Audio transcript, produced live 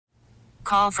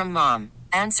call from mom.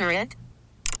 Answer it.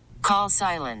 Call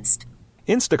silenced.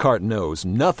 Instacart knows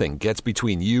nothing gets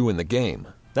between you and the game.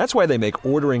 That's why they make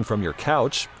ordering from your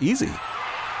couch easy.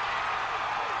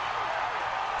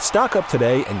 Stock up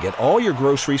today and get all your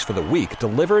groceries for the week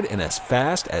delivered in as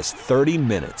fast as 30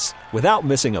 minutes without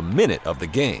missing a minute of the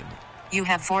game. You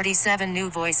have 47 new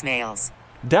voicemails.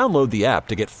 Download the app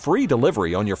to get free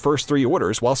delivery on your first 3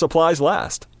 orders while supplies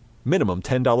last. Minimum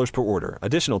 $10 per order.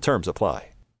 Additional terms apply.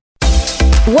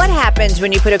 What happens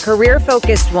when you put a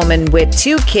career-focused woman with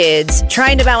 2 kids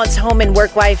trying to balance home and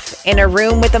work life in a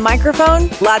room with a microphone?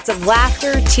 Lots of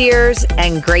laughter, tears,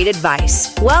 and great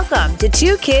advice. Welcome to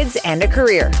 2 Kids and a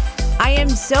Career. I am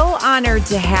so honored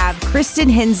to have Kristen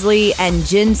Hensley and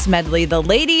Jen Smedley, the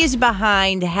ladies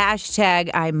behind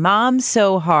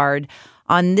 #IMomSoHard,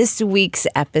 on this week's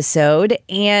episode.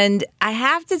 And I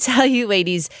have to tell you,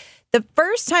 ladies, the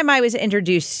first time I was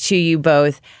introduced to you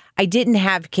both, I didn't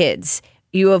have kids.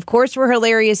 You, of course, were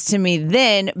hilarious to me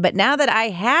then, but now that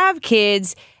I have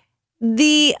kids,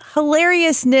 the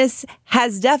hilariousness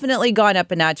has definitely gone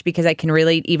up a notch because I can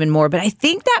relate even more. But I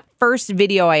think that first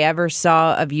video I ever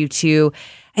saw of you two,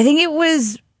 I think it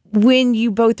was when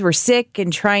you both were sick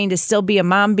and trying to still be a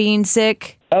mom being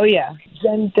sick. Oh, yeah.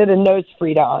 Jen did a nose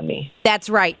Frida on me. That's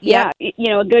right. Yep. Yeah. You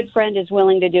know, a good friend is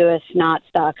willing to do a snot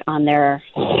suck on their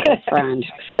friend.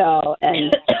 So,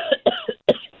 and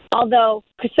although,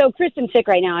 so Kristen's sick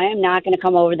right now. I am not going to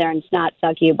come over there and snot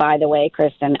suck you, by the way,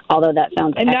 Kristen, although that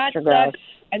sounds extra gross.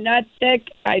 I'm not sick.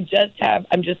 I'm just a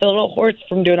little hoarse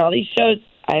from doing all these shows.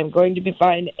 I am going to be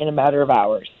fine in a matter of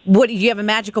hours. What, do you have a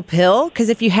magical pill? Because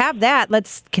if you have that,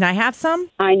 can I have some?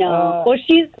 I know. Well,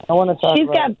 she's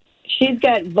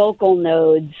got vocal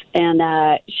nodes,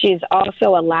 and she's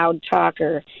also a loud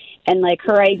talker. And like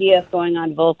her idea of going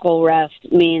on vocal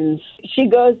rest means she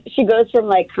goes from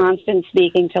like constant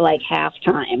speaking to like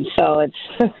halftime. So it's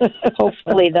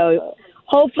hopefully though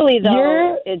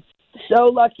it's so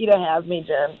lucky to have me,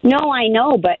 Jen. No, I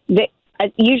know, but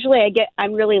usually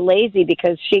I'm really lazy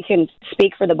because she can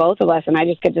speak for the both of us, and I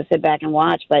just get to sit back and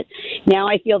watch. But now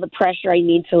I feel the pressure. I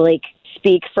need to like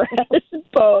speak for us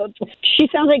both. She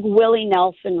sounds like Willie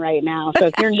Nelson right now. So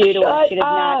if you're new to us, she does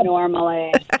not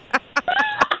normally.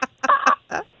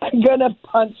 I'm going to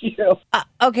punch you.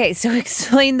 Okay, so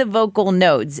explain the vocal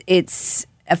nodes. It's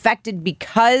affected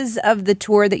because of the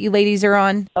tour that you ladies are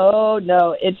on? Oh,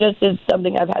 no. It just is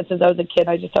something I've had since I was a kid.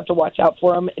 I just have to watch out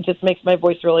for them. It just makes my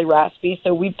voice really raspy.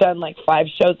 So we've done like 5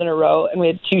 shows in a row, and we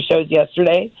had 2 shows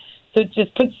yesterday. So it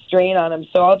just puts strain on them.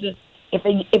 So I'll just, if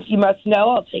you must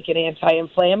know, I'll take an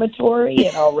anti-inflammatory,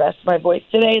 and I'll rest my voice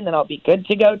today, and then I'll be good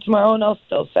to go tomorrow, and I'll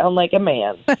still sound like a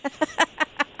man.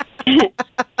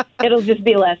 It'll just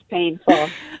be less painful.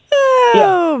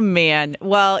 Oh, man.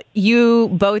 Well, you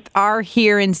both are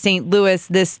here in St. Louis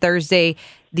this Thursday,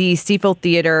 the Stiefel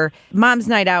Theater, Mom's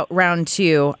Night Out Round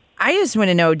 2. I just want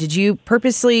to know, did you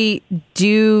purposely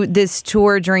do this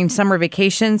tour during summer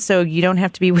vacation so you don't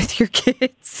have to be with your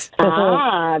kids?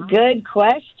 Good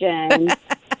question.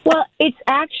 Well, it's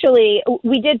actually,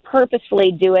 we did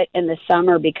purposefully do it in the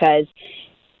summer because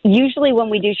usually when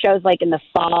we do shows like in the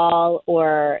fall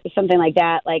or something like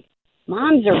that, like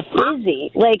moms are busy.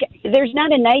 Like there's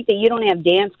not a night that you don't have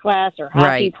dance class or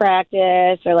hockey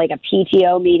practice or like a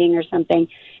PTO meeting or something.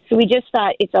 So we just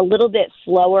thought it's a little bit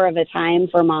slower of a time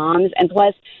for moms. And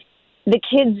plus the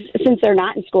kids, since they're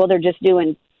not in school, they're just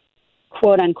doing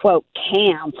quote unquote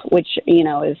camp, which, you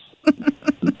know, is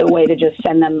the way to just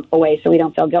send them away so we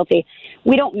don't feel guilty.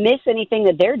 We don't miss anything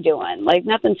that they're doing, like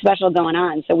nothing special going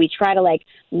on. So we try to like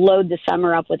load the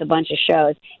summer up with a bunch of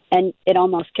shows, and it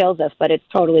almost kills us, but it's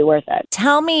totally worth it.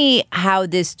 Tell me how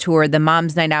this tour, the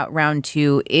Mom's Night Out Round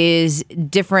 2, is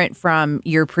different from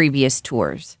your previous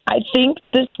tours. I think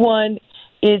this one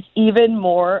is even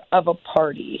more of a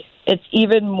party. It's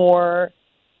even more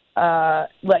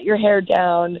let your hair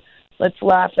down. Let's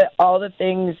laugh at all the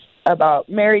things about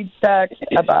married sex,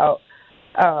 about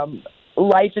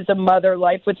life as a mother,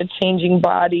 life with a changing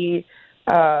body,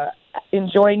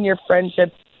 enjoying your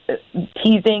friendships,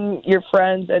 teasing your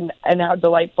friends and how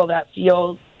delightful that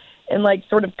feels, and like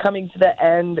sort of coming to the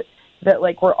end that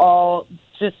like we're all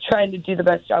just trying to do the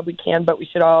best job we can, but we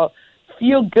should all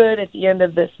feel good at the end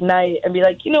of this night and be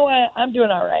like, you know what, I'm doing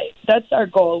all right. That's our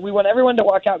goal. We want everyone to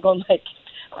walk out going like,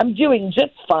 I'm doing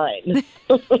just fine.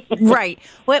 Right.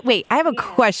 Wait, I have a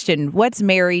question. What's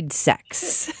married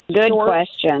sex? Good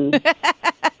question.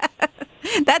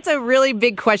 That's a really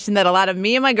big question that a lot of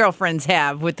me and my girlfriends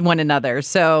have with one another.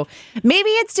 So maybe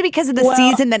it's because of the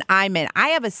season that I'm in. I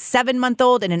have a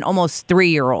 7-month-old and an almost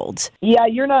 3-year-old. Yeah,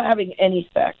 you're not having any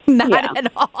sex. Not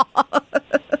at all.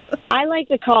 I like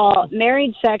to call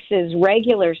married sex is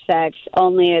regular sex,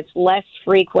 only it's less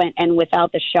frequent and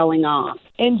without the showing off.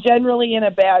 And generally in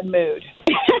a bad mood.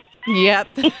 Yep.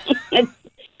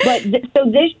 So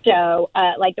this show,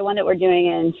 like the one that we're doing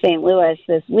in St. Louis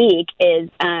this week, is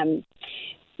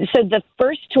so the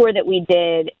first tour that we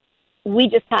did, we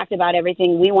just talked about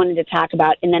everything we wanted to talk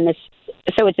about, and then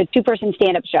so it's a 2-person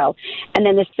stand-up show, and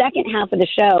then the second half of the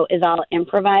show is all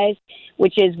improvised,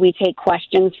 which is we take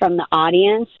questions from the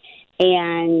audience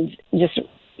and just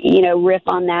riff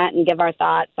on that and give our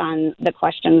thoughts on the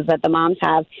questions that the moms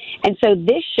have. And so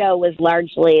this show was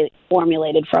largely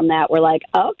formulated from that. We're like,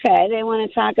 okay, they want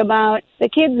to talk about the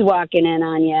kids walking in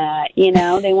on you,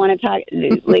 they want to talk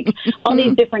like all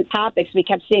these different topics. We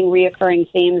kept seeing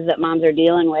reoccurring themes that moms are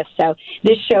dealing with. So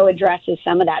this show addresses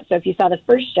some of that. So if you saw the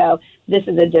first show, this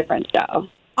is a different show.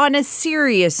 On a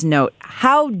serious note,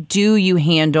 how do you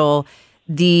handle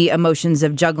the emotions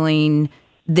of juggling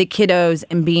the kiddos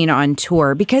and being on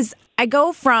tour? Because I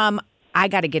go from, I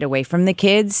got to get away from the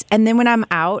kids, and then when I'm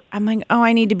out, I'm like, oh,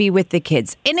 I need to be with the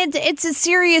kids. And it's a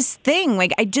serious thing.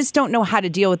 Like, I just don't know how to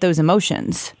deal with those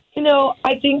emotions.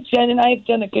 I think Jen and I have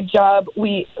done a good job.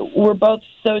 We're both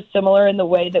so similar in the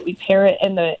way that we parent,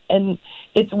 and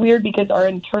it's weird because our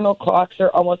internal clocks are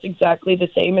almost exactly the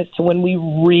same as to when we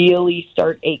really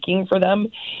start aching for them.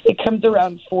 It comes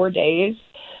around 4 days.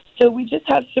 So we just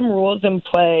have some rules in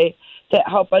play that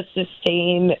help us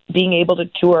sustain being able to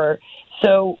tour.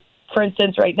 So, for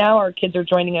instance, right now our kids are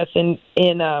joining us in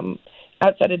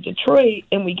outside of Detroit,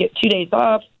 and we get 2 days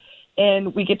off,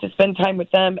 and we get to spend time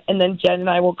with them. And then Jen and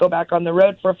I will go back on the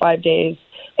road for 5 days,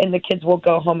 and the kids will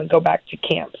go home and go back to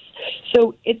camps.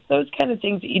 So it's those kind of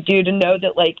things that you do to know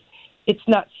that, like, it's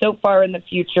not so far in the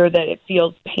future that it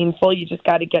feels painful. You just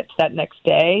got to get to that next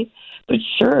day. But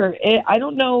sure, I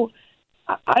don't know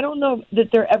that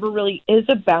there ever really is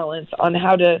a balance on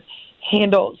how to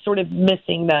handle sort of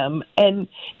missing them. And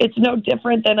it's no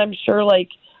different than, I'm sure, like,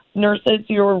 nurses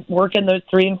who are working those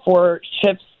 3 and 4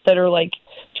 shifts that are like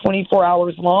 24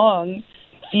 hours long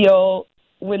feel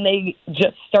when they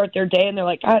just start their day and they're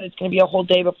like, God, it's going to be a whole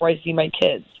day before I see my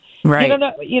kids. Right.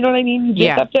 You know what I mean? You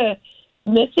just have to,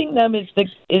 missing them is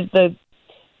the,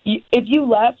 if you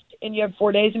left and you have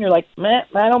 4 days and you're like, meh,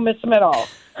 I don't miss them at all.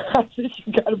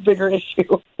 You've got a bigger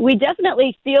issue. We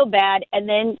definitely feel bad, and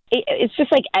then it's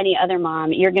just like any other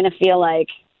mom. You're going to feel like,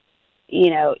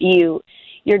 you're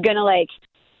going to, like,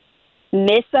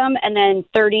 miss them, and then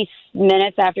 30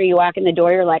 minutes after you walk in the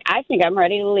door, you're like, I think I'm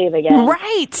ready to leave again.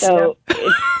 Right. So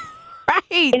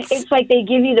it's like they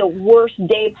give you the worst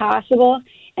day possible,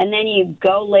 and then you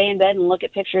go lay in bed and look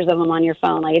at pictures of them on your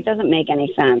phone. Like, it doesn't make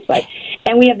any sense. Like,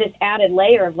 and we have this added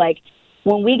layer of, like,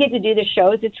 when we get to do the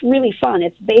shows, it's really fun.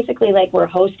 It's basically like we're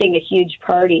hosting a huge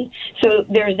party. So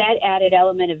there's that added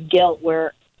element of guilt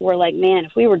where we're like, man,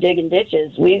 if we were digging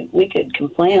ditches, we could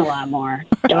complain a lot more.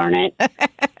 Darn it.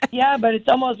 Yeah, but it's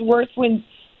almost worse when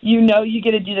you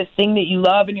get to do this thing that you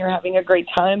love and you're having a great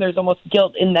time. There's almost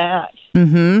guilt in that.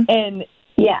 Mm-hmm. And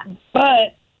yeah,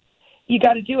 but you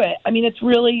got to do it. I mean, it's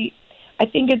really, I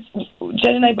think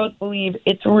Jen and I both believe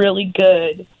it's really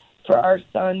good for our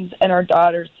sons and our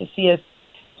daughters to see us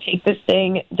take this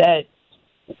thing that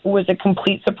was a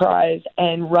complete surprise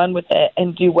and run with it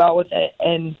and do well with it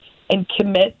and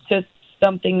commit to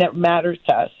something that matters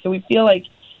to us. So we feel like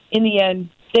in the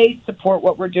end, they support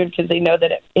what we're doing because they know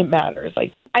that it matters.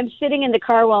 Like, I'm sitting in the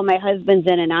car while my husband's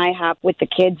in an IHOP with the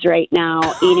kids right now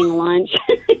eating lunch.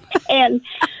 And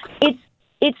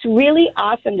it's really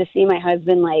awesome to see my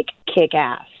husband, like, kick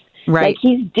ass. Right.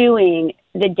 Like,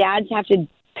 the dads have to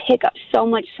pick up so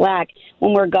much slack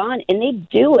when we're gone, and they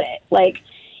do it. Like,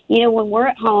 when we're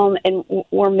at home and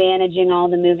we're managing all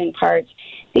the moving parts,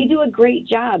 they do a great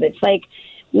job. It's like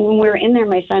when we were in there,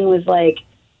 my son was like,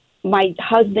 my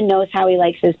husband knows how he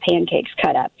likes his pancakes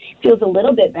cut up. Feels a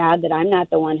little bit bad that I'm not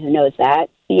the one who knows that.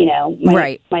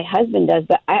 My husband does,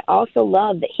 but I also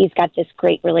love that he's got this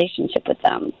great relationship with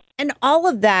them. And all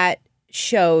of that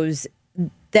shows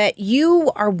that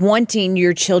you are wanting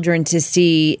your children to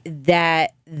see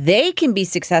that they can be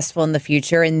successful in the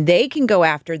future and they can go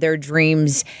after their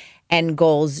dreams and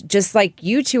goals just like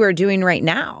you two are doing right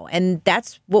now. And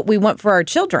that's what we want for our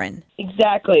children.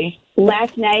 Exactly.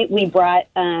 Last night we brought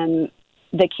the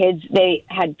kids, they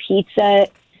had pizza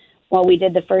while we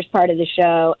did the first part of the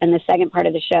show, and the second part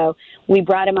of the show, we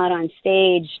brought them out on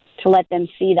stage to let them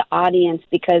see the audience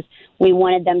because we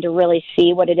wanted them to really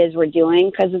see what it is we're doing,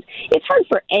 because it's hard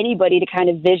for anybody to kind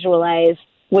of visualize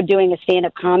what doing a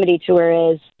stand-up comedy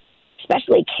tour is,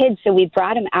 especially kids. So we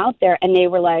brought them out there, and they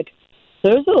were like,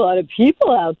 there's a lot of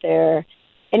people out there.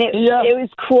 And it was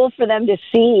cool for them to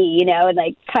see, you know, and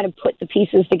like kind of put the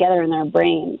pieces together in their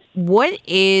brains. What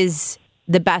is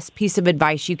the best piece of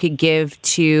advice you could give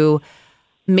to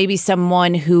maybe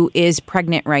someone who is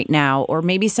pregnant right now, or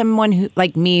maybe someone who,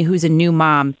 like me, who's a new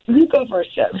mom? You go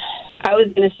first, Jen. I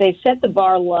was going to say, set the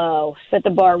bar low. Set the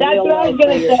bar real low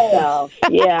for yourself.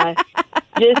 Yeah.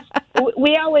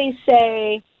 We always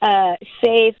say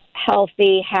safe,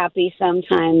 healthy, happy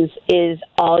sometimes is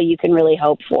all you can really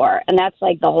hope for. And that's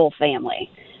like the whole family.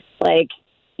 Like,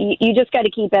 you just got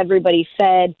to keep everybody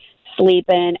fed,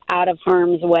 sleeping, out of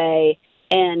harm's way,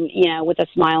 and, you know, with a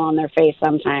smile on their face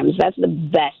sometimes. That's the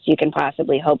best you can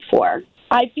possibly hope for.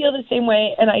 I feel the same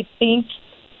way, and I think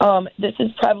this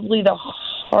is probably the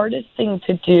hardest thing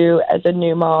to do as a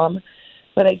new mom,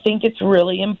 but I think it's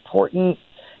really important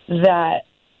that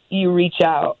you reach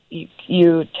out.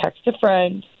 You text a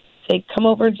friend, say, come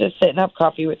over and just sit and have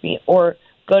coffee with me, or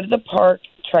go to the park,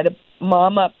 try to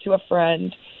mom up to a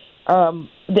friend.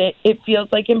 That it feels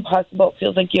like impossible. It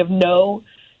feels like you have no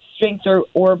strength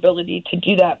or ability to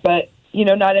do that. But, you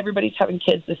know, not everybody's having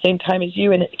kids the same time as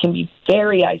you, and it can be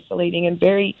very isolating and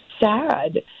very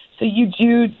sad. So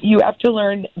you have to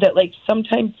learn that, like,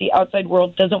 sometimes the outside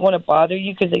world doesn't want to bother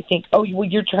you because they think, oh, well,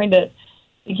 you're trying to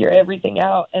figure everything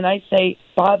out. And I say,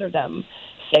 bother them.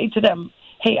 Say to them,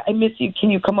 hey, I miss you.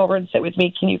 Can you come over and sit with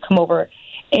me? Can you come over?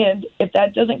 And if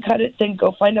that doesn't cut it, then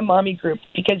go find a mommy group,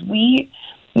 because we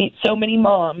meet so many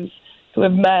moms who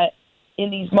have met in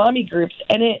these mommy groups,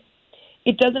 and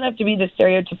it doesn't have to be the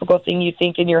stereotypical thing you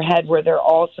think in your head where they're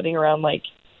all sitting around, like,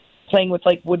 playing with,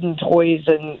 like, wooden toys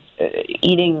and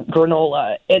eating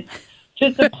granola. It's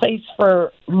just a place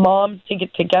for moms to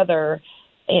get together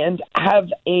and have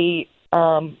a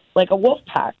wolf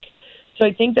pack. So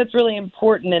I think that's really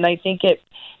important, and I think it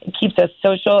keeps us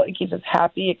social, it keeps us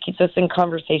happy, it keeps us in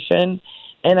conversation,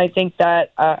 and I think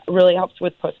that really helps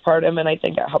with postpartum, and I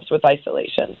think it helps with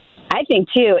isolation. I think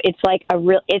too, it's like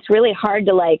it's really hard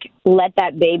to like let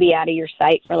that baby out of your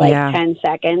sight for like 10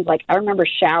 seconds. Like, I remember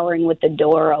showering with the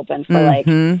door open for like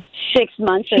 6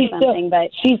 months or something,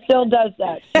 but she still does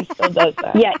that.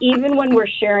 Yeah. Even when we're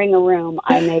sharing a room,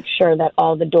 I make sure that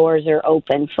all the doors are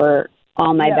open for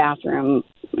all my bathroom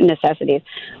necessities.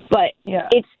 But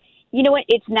it's, you know what?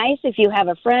 It's nice if you have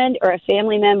a friend or a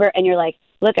family member and you're like,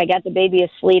 look, I got the baby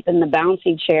asleep in the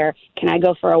bouncy chair. Can I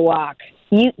go for a walk?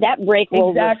 That break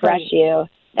will refresh you.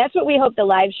 That's what we hope the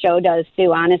live show does,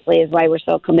 too, honestly, is why we're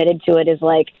so committed to it, is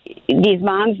like these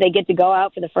moms, they get to go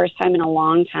out for the first time in a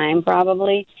long time,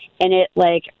 probably, and it,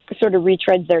 like, sort of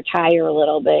retreads their tire a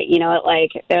little bit. You know,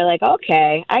 they're like,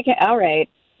 okay, all right.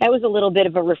 That was a little bit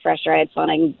of a refresher. I had fun.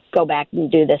 I can go back and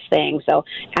do this thing. So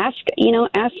ask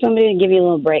somebody to give you a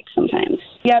little break sometimes.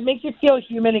 Yeah, it makes you feel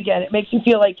human again. It makes you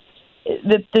feel like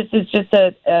that this is just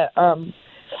a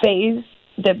phase.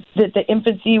 The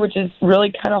infancy, which is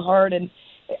really kind of hard, and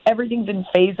everything's in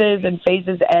phases, and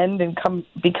phases end and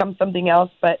become something else.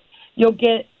 But you'll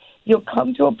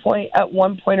come to a point at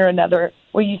one point or another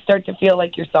where you start to feel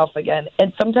like yourself again.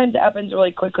 And sometimes it happens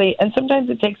really quickly, and sometimes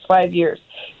it takes 5 years.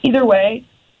 Either way,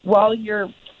 while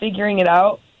you're figuring it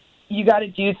out, you got to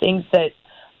do things that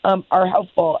are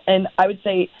helpful. And I would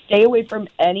say stay away from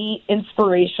any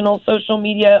inspirational social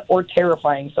media or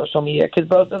terrifying social media, because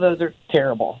both of those are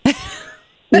terrible.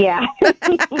 Yeah.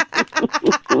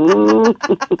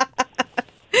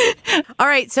 All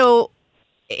right. So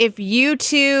if you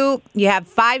have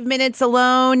 5 minutes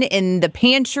alone in the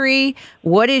pantry,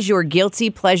 what is your guilty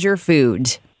pleasure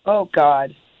food? Oh,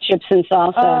 God. Chips and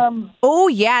salsa. Oh,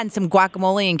 yeah. And some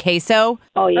guacamole and queso.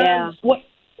 Oh, yeah.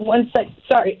 One sec.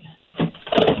 Sorry.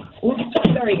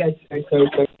 Sorry, guys.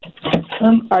 Sorry.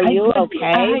 Are you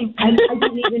okay? I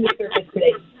didn't even surface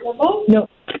today. No.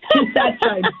 Just that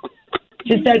time.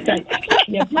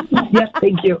 Yes,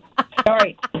 thank you.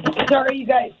 Sorry, you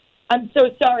guys. I'm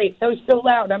so sorry. That was so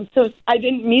loud. I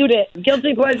didn't mute it.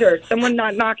 Guilty pleasure. Someone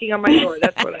not knocking on my door.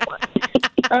 That's what I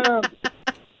want.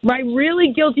 My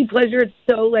really guilty pleasure, it's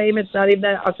so lame. It's not even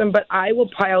that awesome, but I will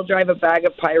pile drive a bag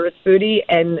of Pirates Booty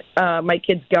and my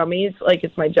kids' gummies like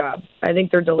it's my job. I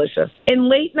think they're delicious. And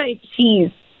late night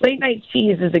cheese. Late night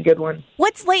cheese is a good one.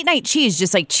 What's late night cheese?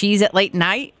 Just like cheese at late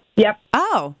night? Yep.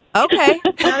 Oh, okay.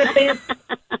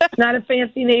 Not a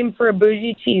fancy name for a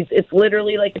bougie cheese. It's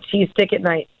literally like a cheese stick at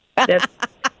night.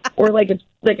 Or like a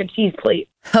cheese plate.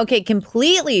 Okay,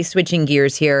 completely switching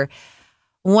gears here.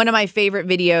 One of my favorite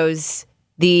videos,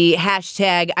 the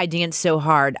hashtag I dance so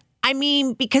hard. I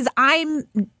mean, because I'm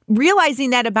realizing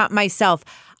that about myself.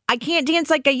 I can't dance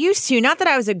like I used to. Not that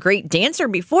I was a great dancer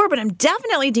before, but I'm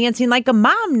definitely dancing like a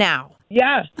mom now.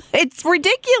 Yeah. It's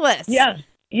ridiculous. Yeah.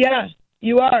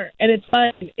 You are, and it's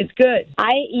fine. It's good.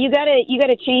 You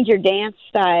gotta change your dance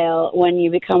style when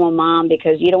you become a mom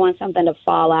because you don't want something to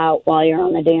fall out while you're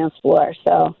on the dance floor.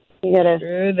 So you gotta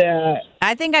do that.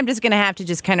 I think I'm just going to have to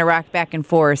just kind of rock back and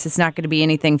forth. It's not going to be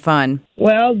anything fun.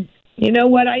 Well, you know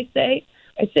what I say?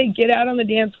 I say get out on the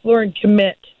dance floor and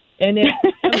commit. And if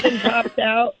something pops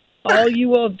out, all you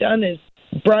will have done is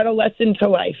brought a lesson to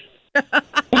life.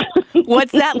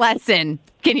 What's that lesson?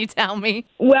 Can you tell me?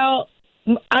 Well,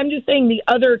 I'm just saying the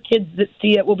other kids that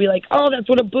see it will be like, oh, that's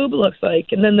what a boob looks like.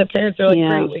 And then the parents are like,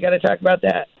 great, we got to talk about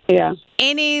that. Yeah.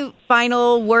 Any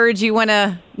final words you want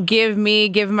to give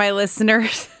my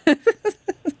listeners?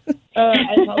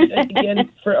 I apologize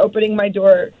again for opening my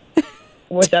door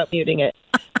without muting it.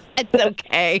 It's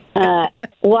okay.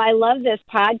 Well, I love this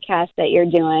podcast that you're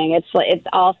doing. It's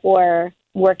all for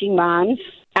working moms.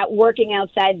 Working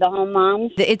outside the home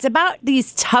moms. It's about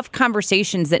these tough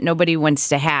conversations that nobody wants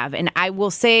to have. And I will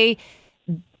say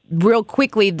real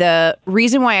quickly, the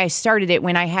reason why I started it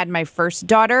when I had my first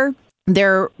daughter,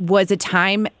 there was a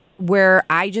time where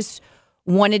I just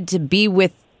wanted to be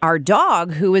with our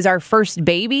dog, who was our first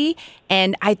baby.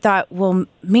 And I thought, well,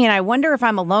 man, I wonder if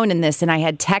I'm alone in this. And I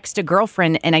had texted a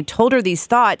girlfriend and I told her these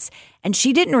thoughts and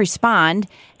she didn't respond.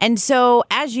 And so,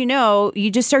 as you know, you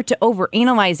just start to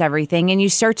overanalyze everything and you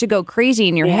start to go crazy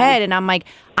in your head. And I'm like,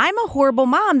 I'm a horrible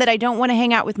mom that I don't want to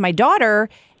hang out with my daughter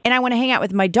and I want to hang out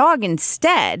with my dog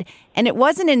instead. And it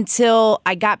wasn't until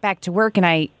I got back to work and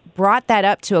I brought that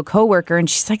up to a coworker and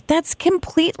she's like, that's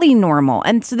completely normal.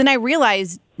 And so then I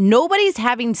realized nobody's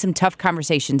having some tough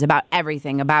conversations about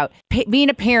everything, about being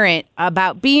a parent,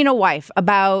 about being a wife,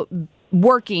 about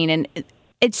working. And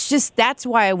it's just, that's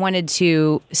why I wanted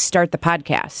to start the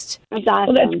podcast. That's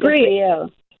awesome. Well, that's great. Good for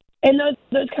you. And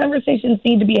those conversations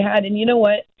need to be had. And you know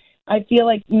what? I feel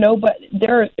like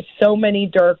there are so many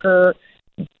darker,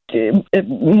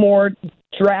 more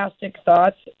drastic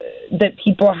thoughts that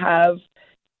people have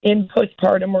in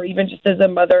postpartum or even just as a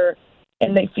mother,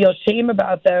 and they feel shame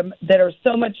about them that are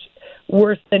so much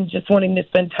worse than just wanting to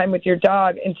spend time with your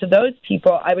dog. And to those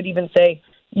people, I would even say,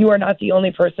 you are not the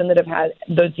only person that have had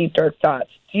those deep, dark thoughts.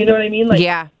 Do you know what I mean?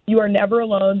 Yeah. You are never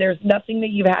alone. There's nothing that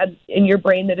you've had in your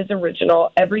brain that is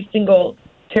original. Every single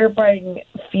terrifying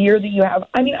fear that you have.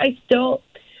 I mean,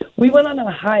 we went on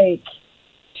a hike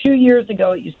 2 years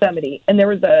ago at Yosemite, and there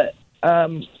was a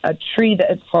tree that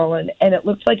had fallen, and it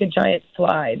looked like a giant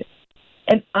slide.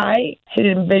 And I had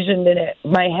envisioned in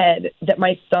my head that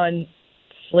my son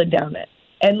slid down it.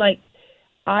 And,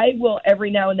 I will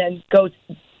every now and then go,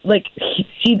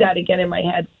 see that again in my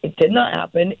head. It did not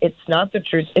happen. It's not the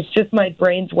truth. It's just my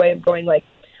brain's way of going,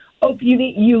 oh,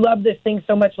 you love this thing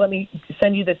so much, let me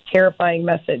send you this terrifying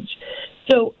message.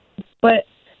 So, but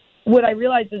what I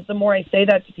realize is the more I say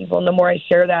that to people and the more I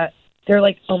share that, they're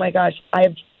like, oh, my gosh, I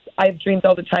have dreams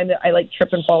all the time that I trip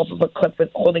and fall off of a cliff with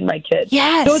holding my kids.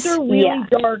 Yes. Those are really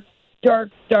dark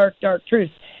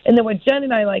truths. And then what Jen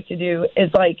and I like to do is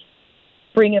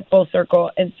bring it full circle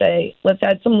and say, let's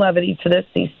add some levity to this.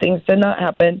 These things did not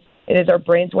happen. It is our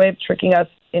brain's way of tricking us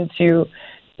into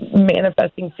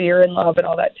manifesting fear and love and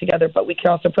all that together. But we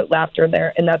can also put laughter in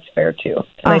there, and that's fair too.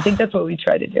 And I think that's what we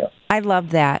try to do. I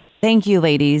love that. Thank you,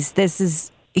 ladies. This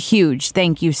is huge.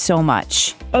 Thank you so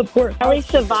much. Of course. Kelly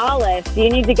Savalas, you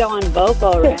need to go on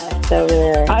vocal rest over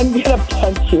there. I'm going to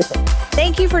punch you.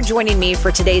 Thank you for joining me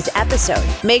for today's episode.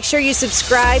 Make sure you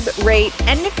subscribe, rate,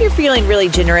 and if you're feeling really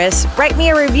generous, write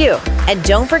me a review. And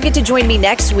don't forget to join me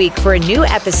next week for a new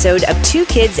episode of 2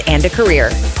 Kids and a Career.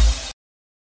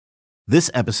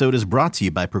 This episode is brought to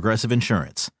you by Progressive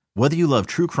Insurance. Whether you love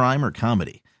true crime or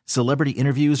comedy, celebrity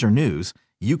interviews or news,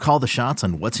 you call the shots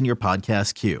on what's in your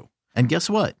podcast queue. And guess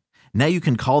what? Now you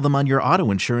can call them on your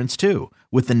auto insurance too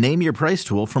with the Name Your Price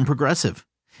tool from Progressive.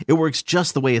 It works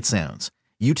just the way it sounds.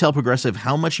 You tell Progressive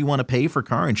how much you want to pay for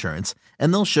car insurance,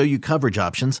 and they'll show you coverage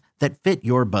options that fit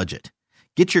your budget.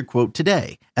 Get your quote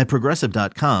today at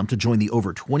Progressive.com to join the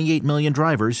over 28 million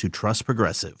drivers who trust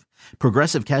Progressive.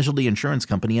 Progressive Casualty Insurance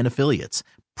Company and Affiliates.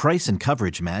 Price and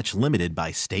coverage match limited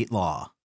by state law.